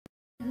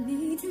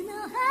Need to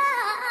know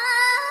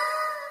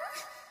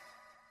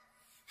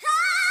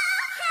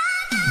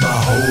My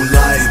whole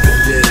life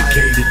been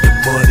dedicated to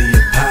money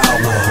and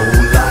power. My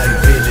whole life,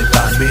 minute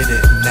by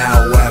minute, and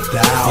hour after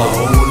hour.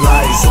 My whole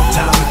life,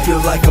 sometimes it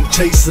feel like I'm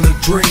chasing a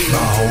dream.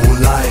 My whole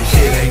life,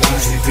 it ain't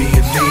easy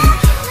being me.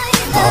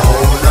 My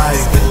whole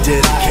life been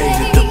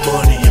dedicated to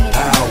money and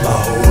power. My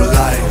whole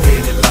life,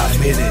 minute by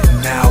minute,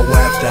 and hour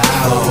after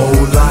hour. My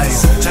whole life,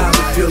 sometimes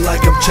it feel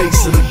like I'm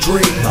chasing a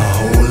dream. My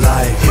whole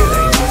life, it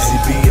ain't easy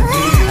being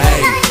me.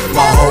 Hey,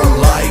 my whole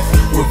life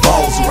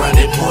revolves around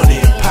that money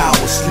and power.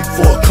 Sleep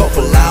for a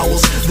couple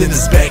hours, then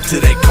it's back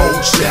to that cold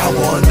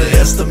shower.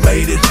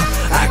 Underestimated,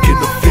 I can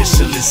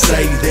officially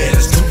say that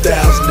it's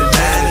 2009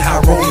 and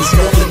HighRolla's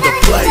nothing to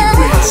play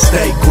with. I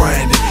stay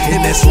grinding,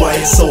 and that's why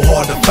it's so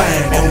hard to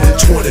find me. Only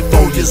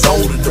 24 years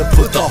old and to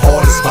put the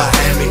hardest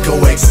behind me.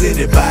 Go ask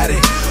anybody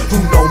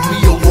who know me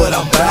or what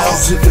I'm about.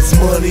 If it's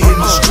money in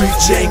the street,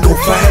 you ain't gon'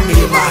 find me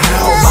in my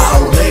house. My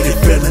old lady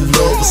fell in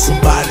love with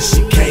somebody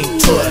she can't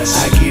touch.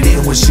 I get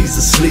in when she's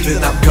asleep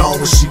and I'm gone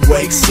when she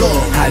wakes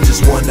up. I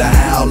just wonder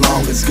how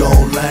long it's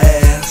gon'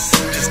 last.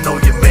 Just know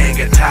your man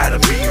got tired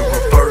of being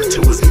referred to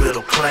as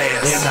middle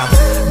class. And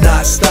I'm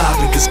not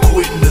stopping, cause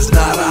quitting is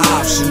not an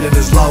option. And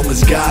as long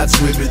as God's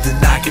with me, then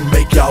I can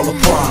make y'all a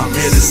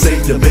promise. And it's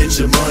safe to bet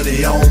your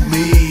money on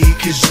me,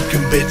 cause you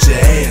can bet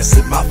your ass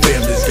that my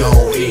family's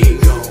gon'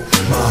 eat.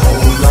 My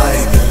whole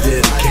life been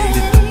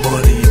dedicated to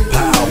money and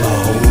power. My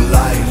whole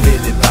life,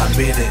 minute by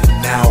minute,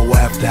 and hour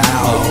after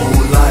hour. My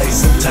whole life,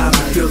 sometimes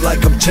it feel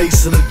like I'm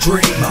chasing a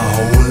dream. My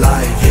whole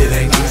life, it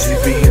ain't easy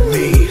being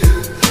me.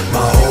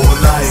 My whole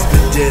life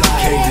been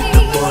dedicated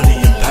to money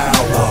and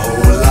power. My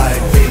whole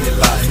life, minute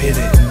by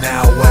minute, and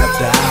hour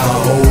after hour. My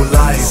whole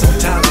life,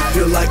 sometimes it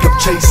feel like I'm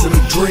chasing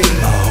a dream.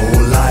 My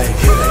whole life,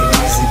 it ain't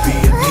easy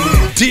being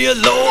me. Dear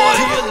Lord,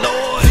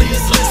 please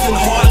listen,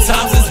 hard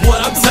times is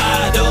what I'm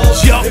tired of.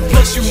 And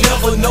plus you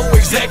never know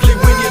exactly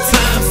when your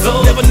time's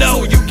up. Never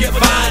know you can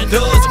find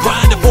us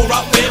grinding for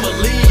our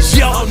families.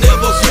 I'll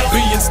never quit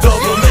being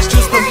stubborn, that's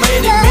just the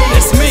man in me.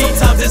 That's me.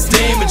 Sometimes it's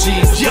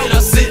damaging when I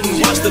sit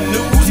and watch the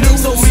news.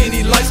 So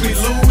many lives we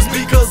lose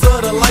because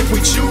of the life we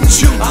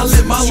choose. I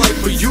live my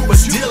life for you, but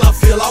still I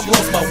feel I've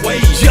lost my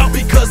way.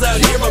 Because out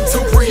here I'm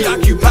too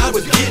preoccupied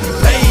with getting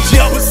paid.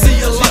 But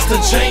see a lot's to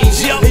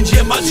change, and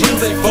yeah, my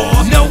dreams ain't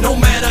far. No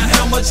matter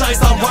how much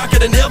ice I rock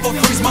it, it never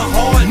freeze my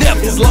heart.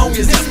 Never, as long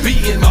as it's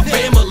beating, my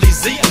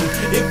family's eating.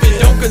 If it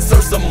don't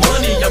concern some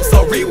money, I'm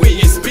sorry we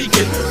ain't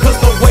speaking. Cause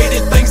the way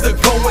that things are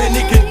going,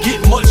 it could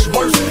get much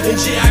worse. And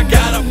yeah, I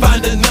gotta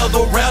find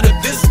another route if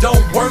this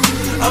don't work.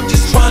 I'm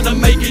just trying to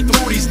make it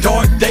through these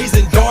dark days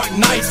and dark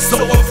nights.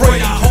 So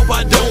afraid, I hope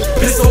I don't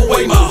piss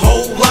away my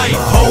whole life.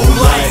 My whole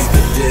life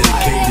been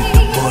dedicated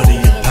to money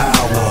and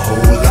power. My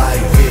whole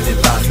life, minute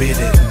by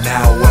minute, and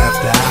hour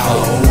after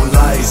hour. My whole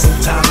life,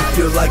 sometimes it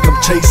feel like I'm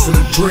chasing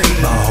a dream.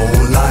 My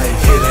whole life,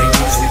 it ain't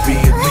easy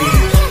being me.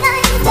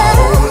 My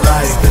whole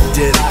life been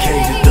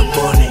dedicated to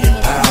money and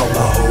power.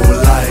 My whole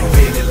life,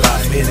 minute by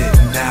minute,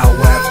 and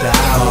hour after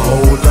hour. My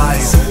whole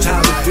life,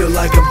 sometimes it feel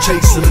like I'm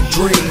chasing a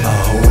dream. My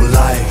whole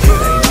life, it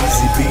ain't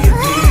easy being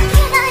me.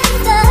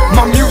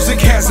 My music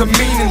has a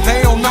meaning,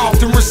 they don't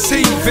often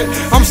receive it.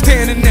 I'm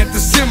standing at the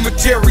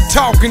cemetery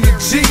talking to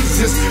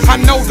Jesus. I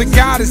know that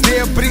God is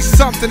there, but he's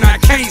something I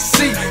can't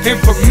see.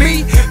 And for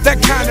me, that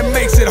kinda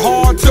makes it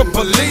hard to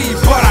believe.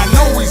 But I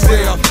know he's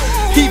there,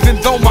 even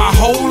though my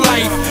whole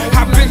life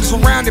I've been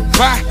surrounded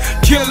by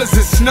killers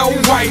and Snow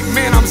White.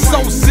 Man, I'm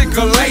so sick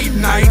of late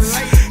nights,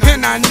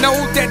 and I know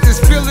that this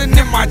feeling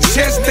in my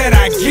chest that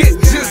I get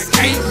just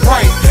ain't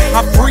right.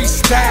 I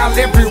freestyle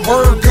every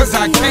word cause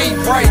I can't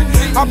write.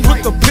 I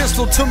put the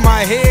pistol to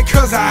my head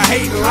cause I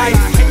hate life.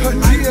 But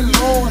dear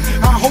Lord,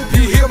 I hope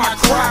you hear my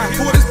cry.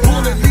 For this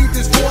bullet, leave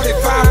this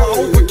 45, I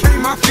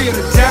overcame my fear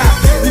to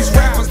die. These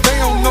rappers, they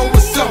don't know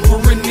what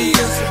suffering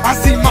is. I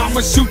see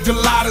mama shoot the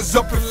lighters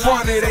up in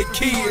front of their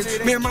kids.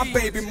 Man, my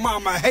baby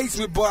mama hates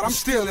me, but I'm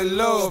still in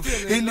love.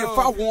 And if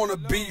I wanna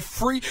be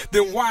free,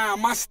 then why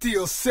am I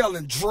still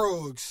selling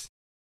drugs?